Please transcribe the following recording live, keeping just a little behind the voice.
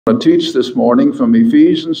to teach this morning from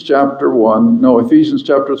Ephesians chapter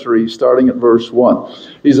 3, starting at verse 1.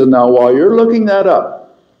 He said, now while you're looking that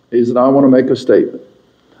up, he said, I want to make a statement.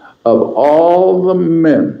 Of all the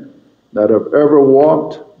men that have ever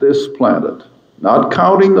walked this planet, not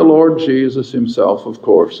counting the Lord Jesus himself, of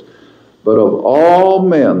course, but of all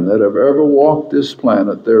men that have ever walked this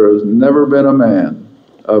planet, there has never been a man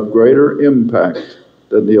of greater impact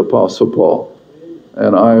than the Apostle Paul.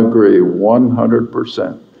 And I agree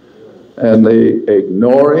 100%. And they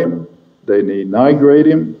ignore him, they denigrate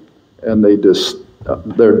him, and they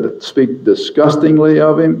speak disgustingly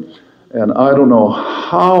of him. And I don't know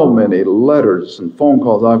how many letters and phone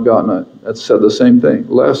calls I've gotten that said the same thing.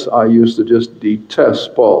 Les, I used to just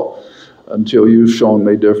detest Paul until you've shown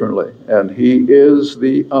me differently. And he is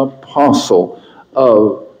the apostle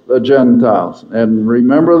of the Gentiles. And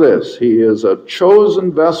remember this, he is a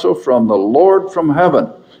chosen vessel from the Lord from heaven,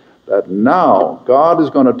 that now God is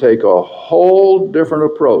going to take a whole different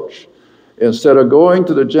approach. Instead of going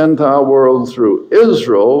to the Gentile world through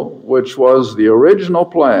Israel, which was the original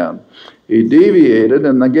plan, he deviated.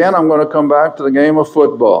 And again, I'm going to come back to the game of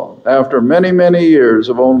football. After many, many years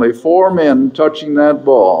of only 4 men touching that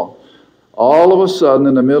ball, all of a sudden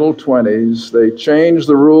in the middle 20s, they changed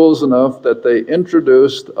the rules enough that they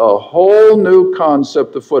introduced a whole new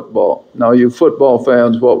concept of football. Now, you football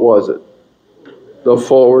fans, what was it? The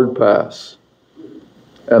forward pass.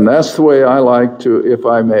 And that's the way I like to, if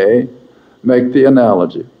I may, make the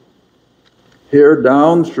analogy. Here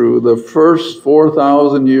down through the first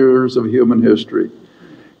 4,000 years of human history,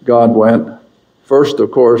 God went first, of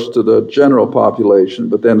course, to the general population,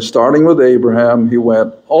 but then starting with Abraham, he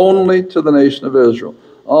went only to the nation of Israel,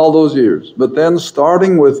 all those years. But then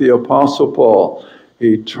starting with the Apostle Paul,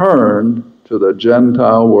 he turned to the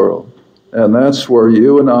Gentile world. And that's where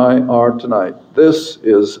you and I are tonight. This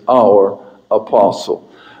is our apostle.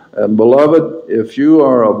 And beloved, if you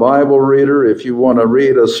are a Bible reader, if you want to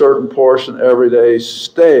read a certain portion every day,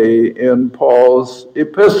 stay in Paul's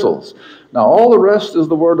epistles. Now, all the rest is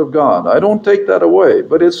the Word of God. I don't take that away,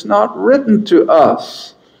 but it's not written to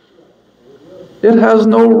us. It has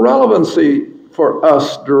no relevancy for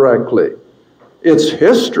us directly. It's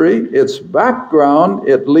history, it's background,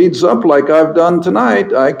 it leads up like I've done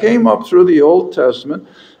tonight. I came up through the Old Testament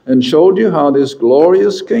and showed you how this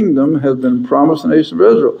glorious kingdom has been promised to the nation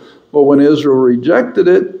of Israel. But when Israel rejected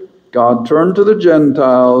it, God turned to the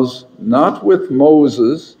Gentiles, not with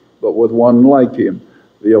Moses, but with one like him,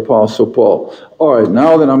 the Apostle Paul. All right,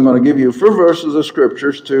 now then I'm going to give you 4 verses of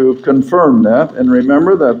scriptures to confirm that. And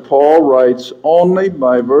remember that Paul writes only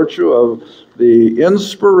by virtue of the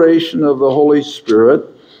inspiration of the Holy Spirit.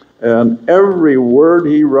 And every word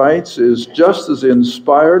he writes is just as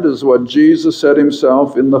inspired as what Jesus said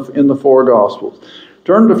himself in the 4 Gospels.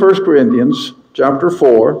 Turn to 1 Corinthians chapter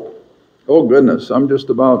 4. Oh goodness, I'm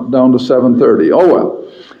just about down to 7:30. Oh well.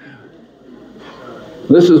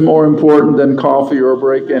 This is more important than coffee or a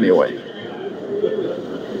break anyway.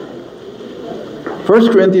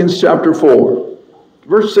 1 Corinthians chapter 4,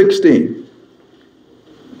 verse 16.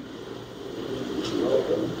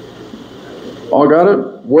 All got it?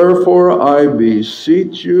 Wherefore I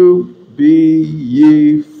beseech you, be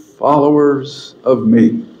ye followers of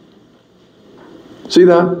me. See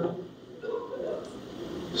that?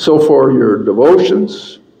 So for your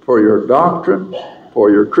devotions, for your doctrine, for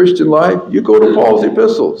your Christian life, you go to Paul's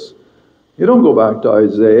epistles. You don't go back to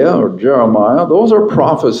Isaiah or Jeremiah. Those are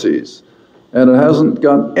prophecies. And it hasn't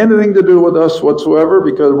got anything to do with us whatsoever,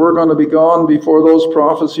 because we're going to be gone before those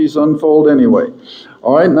prophecies unfold anyway.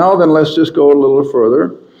 All right, now then let's just go a little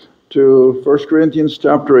further to 1 Corinthians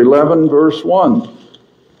chapter 11, verse 1.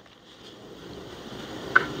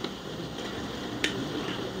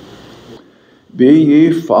 Be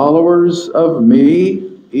ye followers of me,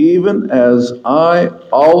 even as I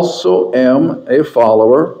also am a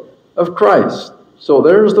follower of Christ. So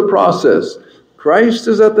there's the process. Christ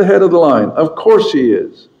is at the head of the line. Of course he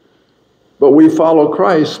is. But we follow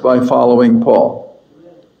Christ by following Paul.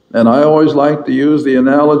 And I always like to use the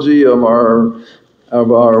analogy of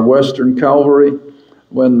our Western cavalry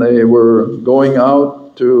when they were going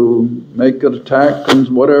out to make an attack and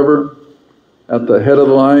whatever. At the head of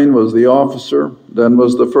the line was the officer, then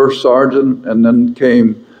was the first sergeant, and then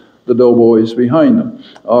came the doughboys behind them.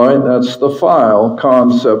 All right, that's the file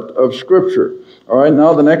concept of Scripture. All right,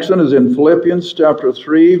 now the next one is in Philippians chapter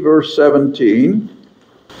 3, verse 17.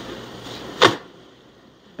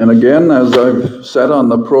 And again, as I've said on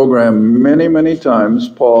the program many, many times,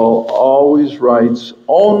 Paul always writes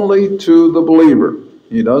only to the believer.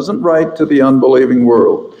 He doesn't write to the unbelieving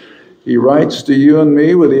world. He writes to you and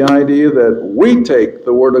me with the idea that we take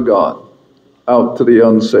the Word of God out to the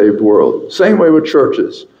unsaved world. Same way with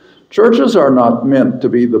churches. Churches are not meant to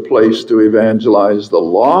be the place to evangelize the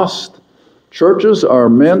lost. Churches are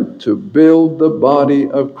meant to build the body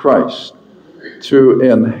of Christ, to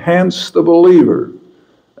enhance the believer.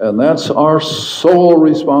 And that's our sole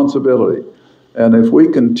responsibility. And if we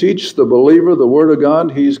can teach the believer the Word of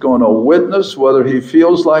God, he's going to witness whether he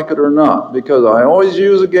feels like it or not. Because I always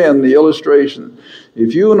use again the illustration.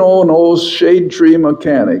 If you know an old shade tree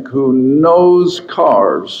mechanic who knows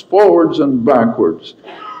cars forwards and backwards,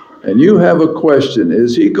 and you have a question,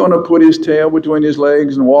 is he going to put his tail between his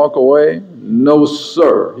legs and walk away? No,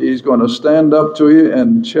 sir. He's going to stand up to you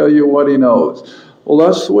and tell you what he knows. Well,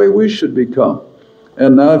 that's the way we should become.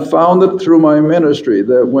 And I've found it through my ministry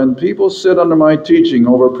that when people sit under my teaching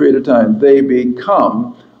over a period of time, they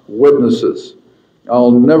become witnesses.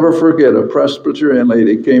 I'll never forget a Presbyterian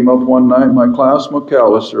lady came up one night in my class,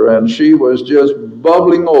 McAllister, and she was just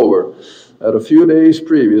bubbling over. At a few days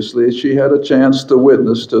previously, she had a chance to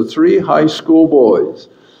witness to 3 high school boys.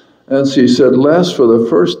 And she said, Les, for the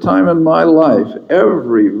first time in my life,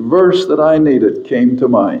 every verse that I needed came to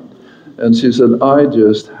mind. And she said, I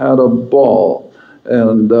just had a ball.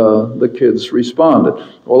 And the kids responded.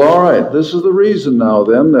 Well, all right, this is the reason now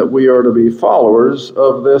then that we are to be followers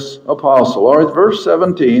of this apostle. All right, verse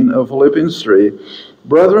 17 of Philippians 3,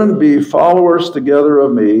 Brethren, be followers together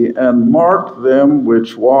of me, and mark them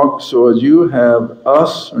which walk so as you have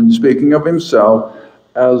us, and speaking of himself,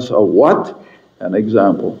 as a what? An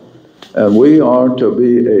example. And we are to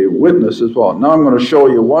be a witness as well. Now I'm going to show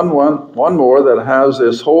you one more that has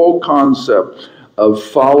this whole concept of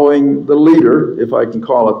following the leader, if I can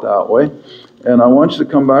call it that way. And I want you to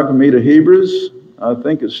come back with me to Hebrews. I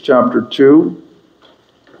think it's chapter 2.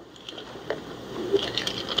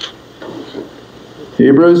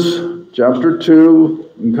 Hebrews chapter 2,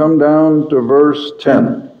 and come down to verse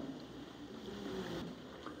 10.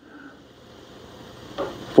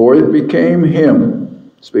 For it became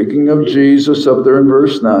him, speaking of Jesus up there in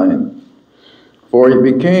verse 9, for it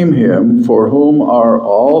became him for whom are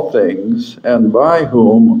all things, and by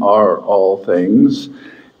whom are all things,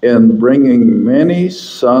 in bringing many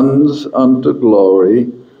sons unto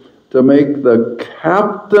glory, to make the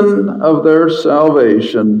captain of their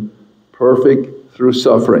salvation perfect through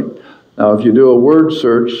suffering. Now, if you do a word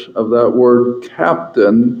search of that word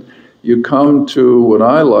captain, you come to what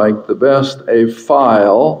I like the best, a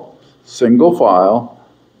file, single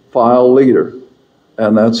file leader.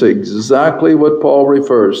 And that's exactly what Paul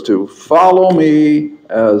refers to. Follow me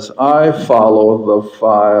as I follow the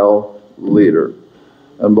file leader.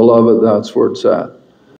 And beloved, that's where it's at.